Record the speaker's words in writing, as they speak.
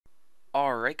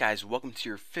Alright guys, welcome to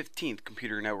your 15th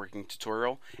computer networking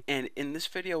tutorial, and in this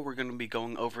video we're going to be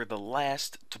going over the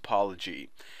last topology.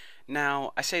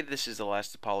 Now, I say this is the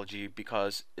last topology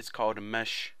because it's called a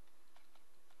mesh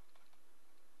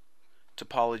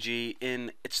topology,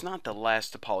 and it's not the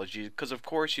last topology because of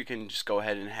course you can just go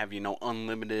ahead and have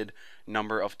unlimited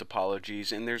number of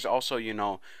topologies, and there's also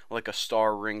like a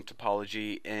star ring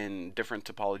topology and different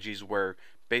topologies where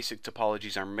basic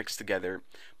topologies are mixed together,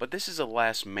 but this is the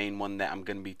last main one that I'm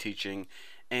going to be teaching.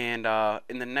 And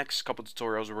in the next couple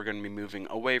tutorials we're going to be moving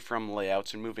away from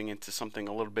layouts and moving into something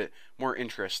a little bit more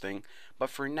interesting. But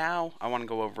for now I want to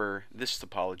go over this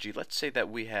topology. Let's say that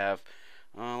we have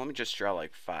let me just draw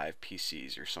like 5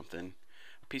 PCs or something.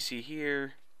 A PC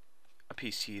here, a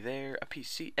PC there, a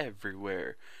PC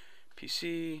everywhere.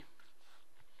 PC,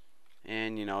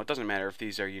 and it doesn't matter if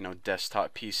these are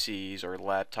desktop PCs or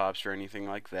laptops or anything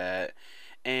like that.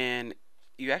 And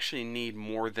you actually need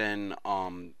more than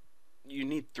you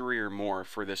need 3 or more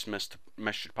for this mesh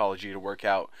topology to work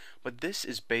out. But this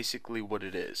is basically what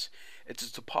it is. It's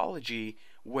a topology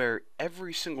where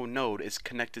every single node is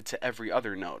connected to every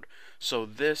other node. So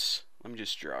this, let me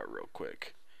just draw it real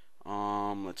quick.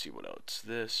 Let's see what else.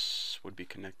 This would be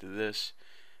connected to this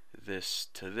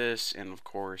to this, and of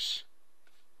course,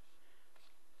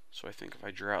 so I think if I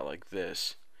draw it like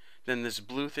this, then this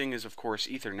blue thing is of course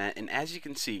Ethernet, and as you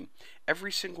can see,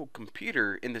 every single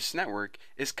computer in this network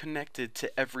is connected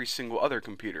to every single other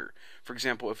computer. For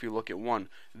example, if you look at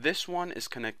this one is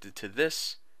connected to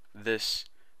this,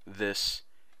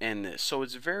 and this. So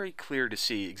it's very clear to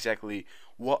see exactly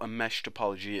what a mesh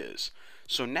topology is.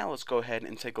 So now let's go ahead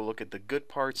and take a look at the good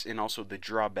parts and also the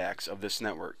drawbacks of this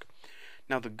network.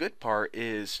 Now the good part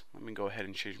is, let me go ahead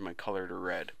and change my color to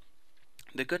red.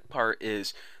 The good part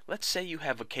is, let's say you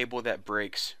have a cable that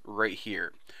breaks right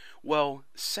here. Well,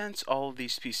 since all of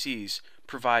these PCs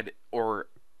provide, or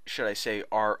should I say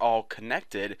are all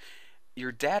connected,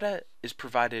 your data is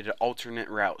provided an alternate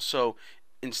route. So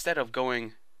instead of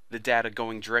the data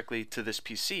going directly to this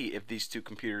PC, if these two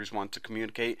computers want to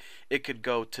communicate, it could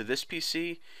go to this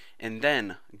PC and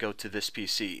then go to this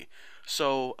PC.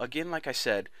 So again, like I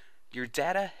said, your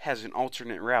data has an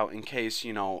alternate route in case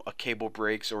a cable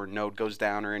breaks or a node goes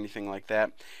down or anything like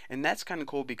that, and that's kind of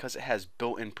cool because it has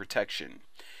built-in protection.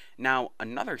 Now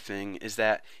another thing is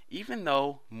that even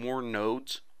though more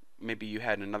nodes, maybe you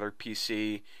had another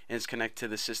PC and it's connected to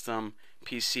the system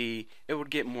PC, it would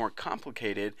get more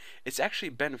complicated. It's actually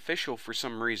beneficial for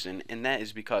some reason, and that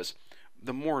is because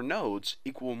the more nodes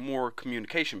equal more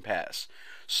communication paths.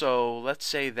 So let's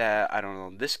say that, I don't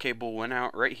know, this cable went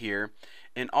out right here,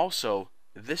 and also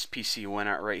this PC went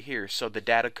out right here, so the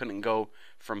data couldn't go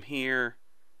from here,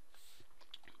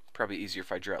 probably easier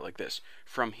if I draw it like this,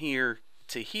 from here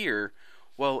to here.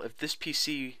 Well, if this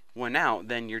PC went out,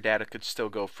 then your data could still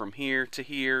go from here to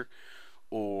here,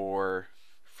 or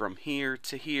from here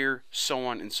to here, so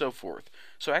on and so forth.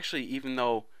 So actually, even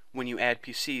though when you add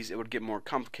PCs it would get more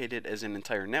complicated as an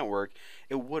entire network,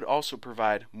 it would also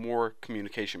provide more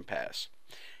communication paths.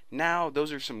 Now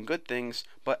those are some good things,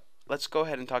 but let's go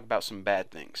ahead and talk about some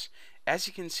bad things. As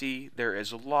you can see, there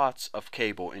is lots of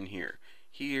cable in here.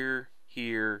 Here,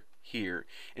 here.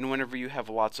 And whenever you have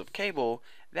lots of cable,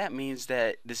 that means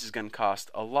that this is going to cost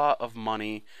a lot of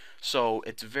money. So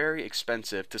it's very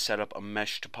expensive to set up a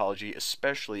mesh topology,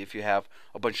 especially if you have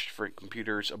a bunch of different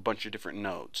computers, a bunch of different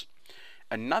nodes.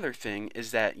 Another thing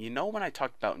is that, when I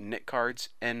talked about NIC cards,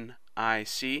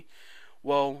 NIC,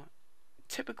 well,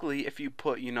 typically if you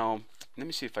put, let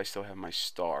me see if I still have my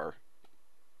star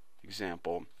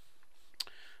example.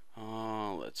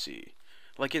 Let's see.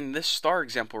 Like in this star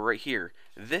example right here,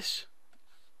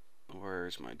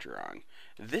 where's my drawing?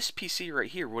 This PC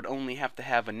right here would only have to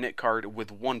have a NIC card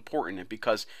with one port in it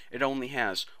because it only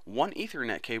has one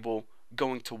Ethernet cable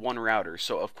going to one router.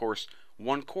 So of course,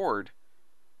 one cord,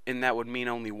 and that would mean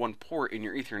only one port in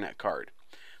your Ethernet card.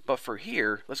 But for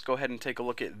here, let's go ahead and take a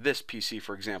look at this PC,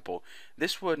 for example.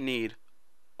 This would need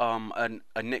a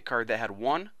NIC card that had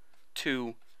 1,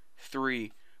 2,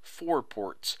 3, 4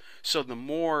 ports. So the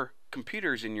more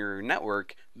computers in your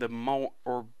network, the more,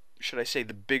 or should I say,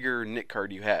 the bigger NIC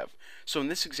card you have. So in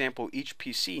this example, each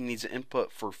PC needs an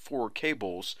input for 4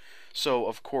 cables, so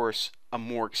of course a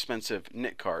more expensive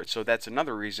NIC card. So that's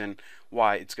another reason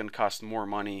why it's going to cost more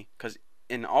money,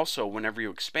 and also whenever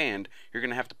you expand, you're going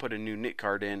to have to put a new NIC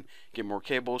card in, get more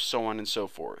cables, so on and so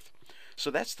forth. So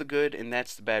that's the good and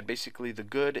that's the bad. Basically, the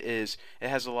good is it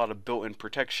has a lot of built-in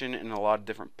protection and a lot of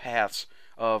different paths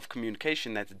of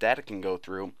communication that the data can go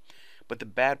through. But the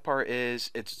bad part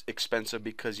is it's expensive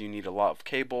because you need a lot of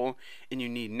cable and you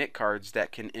need NIC cards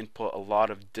that can input a lot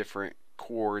of different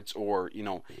cords or,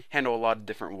 handle a lot of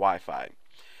different Wi-Fi.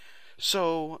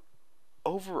 So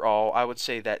overall, I would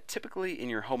say that typically in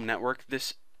your home network,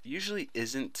 this usually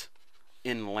isn't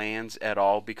in LANs at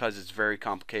all because it's very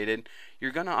complicated.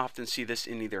 You're going to often see this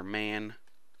in either MAN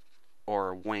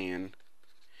or WAN,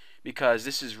 because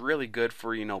this is really good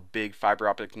for, big fiber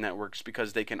optic networks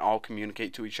because they can all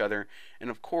communicate to each other.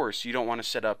 And of course, you don't want to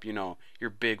set up, your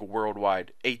big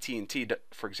worldwide AT&T,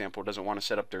 for example, doesn't want to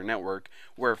set up their network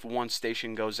where if one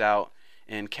station goes out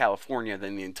in California,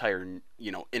 then the entire,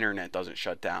 internet doesn't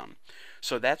shut down.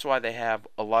 So that's why they have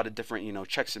a lot of different,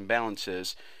 checks and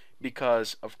balances,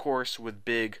 because of course with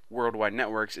big worldwide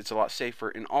networks, it's a lot safer.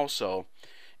 And also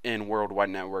in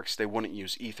worldwide networks, they wouldn't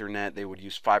use Ethernet, they would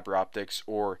use fiber optics,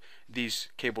 or these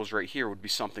cables right here would be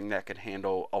something that could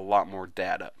handle a lot more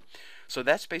data. So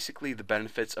that's basically the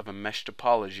benefits of a mesh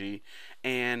topology.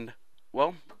 And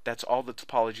well, that's all the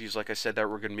topologies, like I said, that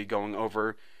we're going to be going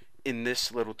over in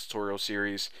this little tutorial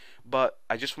series. But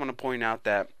I just want to point out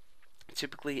that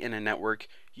typically in a network,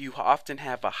 you often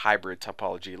have a hybrid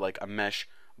topology, like a mesh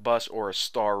bus or a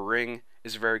star ring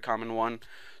is a very common one.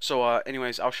 So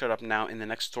anyways, I'll shut up now. In the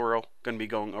next tutorial, going to be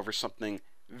going over something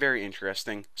very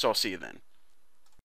interesting. So I'll see you then.